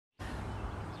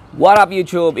What up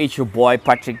YouTube, it's your boy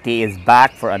Patrick T is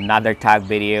back for another tag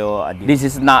video. This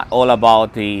is not all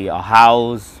about the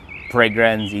house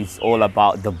fragrance, it's all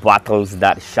about the bottles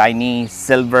that shiny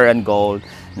silver and gold.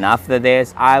 And after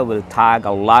this I will tag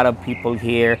a lot of people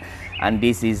here, and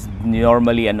this is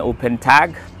normally an open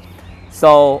tag.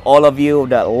 So all of you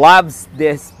that loves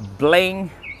this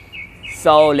bling,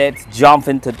 so let's jump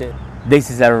into this. This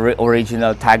is an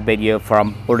original tag video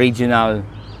from original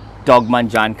Dogman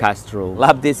Castro.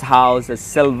 Love this house,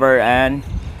 silver and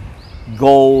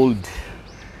gold.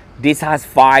 This has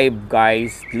 5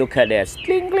 guys. Look at this.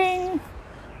 Cling cling,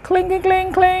 cling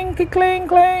cling cling cling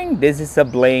cling. This is a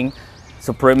bling,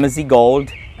 supremacy gold,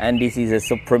 and this is a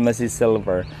supremacy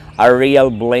silver. A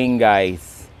real bling,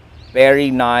 guys.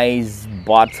 Very nice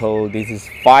bottle. This is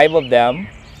 5 of them,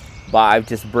 but I'm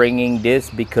just bringing this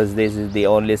because this is the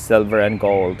only silver and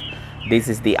gold. This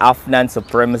is the Afnan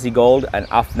Supremacy Gold and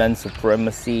Afnan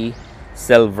Supremacy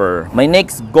Silver. My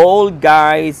next gold,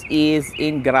 guys, is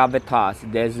in Gravitas.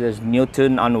 There's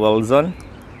Newton and Wilson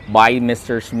by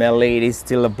Mr. Smelly. It is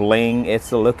still a bling.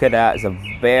 It's a look at that. It's a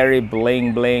very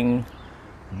bling bling,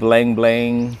 bling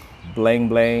bling, bling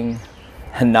bling.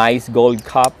 A nice gold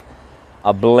cup,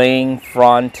 a bling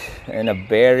front, and a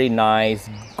very nice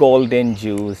golden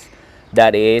juice.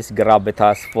 That is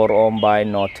Gravitas for owned by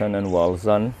Norton and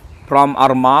Wilson. From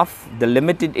Armaf, the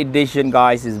limited edition,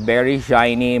 guys, is very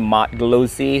shiny, matte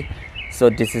glossy. So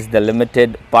this is the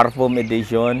limited perfume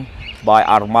edition by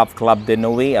Armaf Club de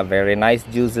Nuit. A very nice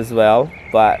juice as well,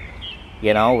 but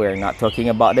you know, we're not talking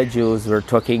about the juice, we're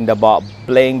talking about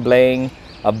bling bling.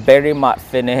 A very matte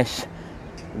finish,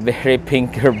 very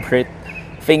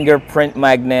fingerprint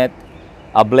magnet.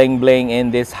 A bling bling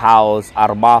in this house.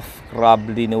 Armaf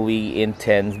Club de Nuit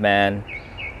Intense, man.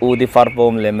 Eau de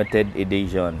Parfum limited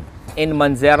edition. In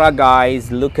Manzera,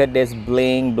 guys, look at this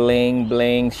bling bling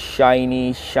bling,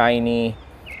 shiny shiny,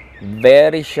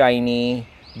 very shiny.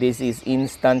 This is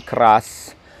instant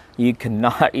crush. You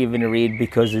cannot even read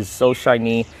because it's so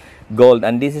shiny gold.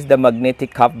 And this is the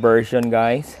magnetic cup version,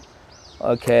 guys.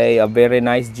 Okay, a very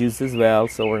nice juice as well,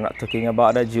 so we're not talking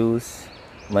about the juice.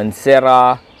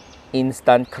 Manzera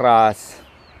instant crush,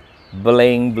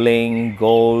 bling bling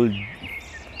gold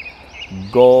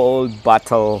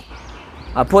bottle.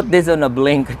 I put this on a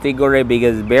bling category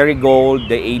because very gold.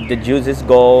 The juice is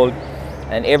gold,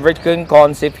 and everything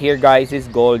concept here, guys, is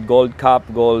gold. Gold cup,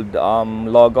 gold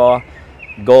logo,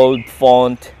 gold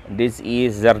font. This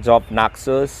is Zerzov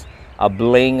Naxos, a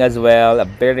bling as well, a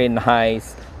very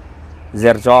nice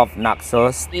Zerzov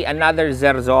Naxos. Another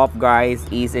Zerzov, guys,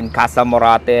 is in Casa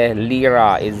Morate.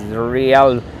 Lira is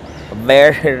real,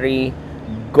 very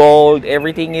gold.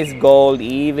 Everything is gold,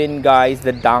 even, guys,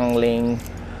 the dangling.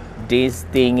 This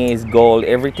thing is gold.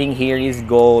 Everything here is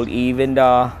gold. Even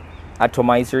the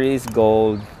atomizer is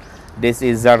gold. This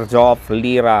is Zerzov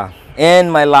Lira.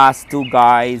 And my last 2,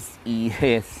 guys,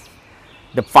 is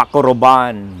the Paco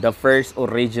Rabanne, the first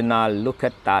original. Look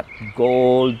at that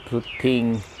gold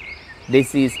thing.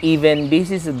 This is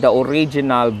the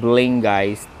original bling,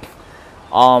 guys.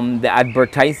 The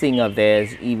advertising of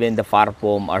this, even the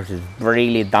parfum, are just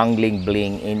really dangling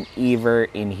bling in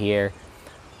here.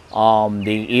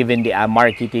 Even the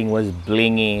marketing was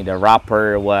blingy. The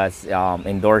rapper was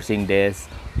endorsing this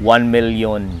 1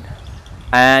 million,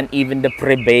 and even the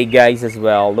Prebe guys as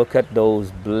well. Look at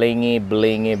those blingy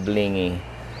blingy blingy.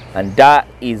 And that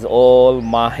is all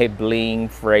my bling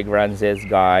fragrances,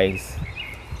 guys.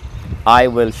 I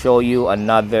will show you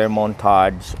another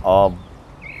montage of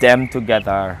them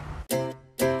together.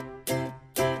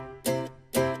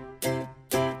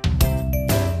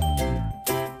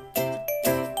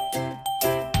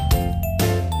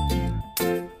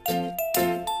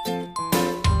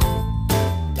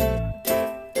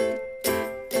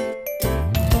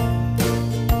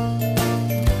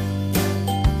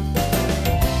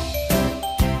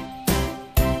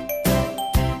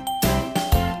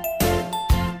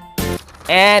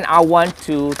 And I want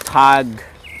to tag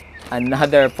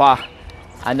another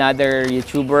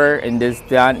YouTuber in this.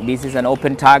 This is an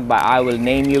open tag, but I will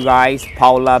name you guys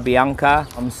Paula Bianca.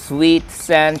 Sweet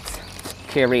Scent,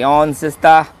 Carry On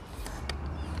Sister,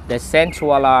 The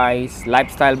Sensualized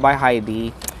Lifestyle by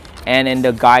Heidi, and in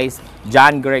the guys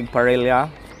John Greg Parilla,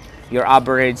 Your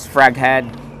Average Fraghead,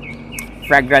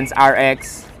 Fragrance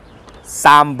RX,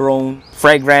 Sam Brown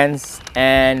Fragrance,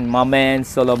 and my man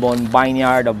Solomon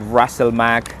Vineyard of Russell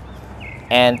Mac,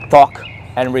 and Talk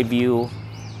and Review.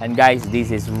 And guys,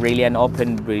 this is really an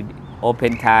open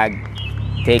tag.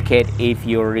 Take it if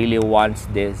you really want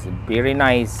this. Very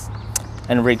nice.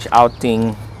 And reach out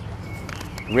to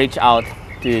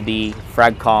the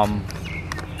Fragcom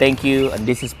Thank you. And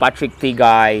this is Patrick T,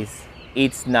 guys.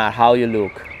 It's not how you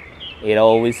look, it's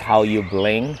always how you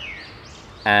bling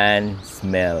and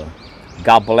smell.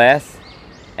 God bless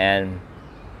and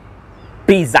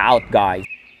peace out, guys.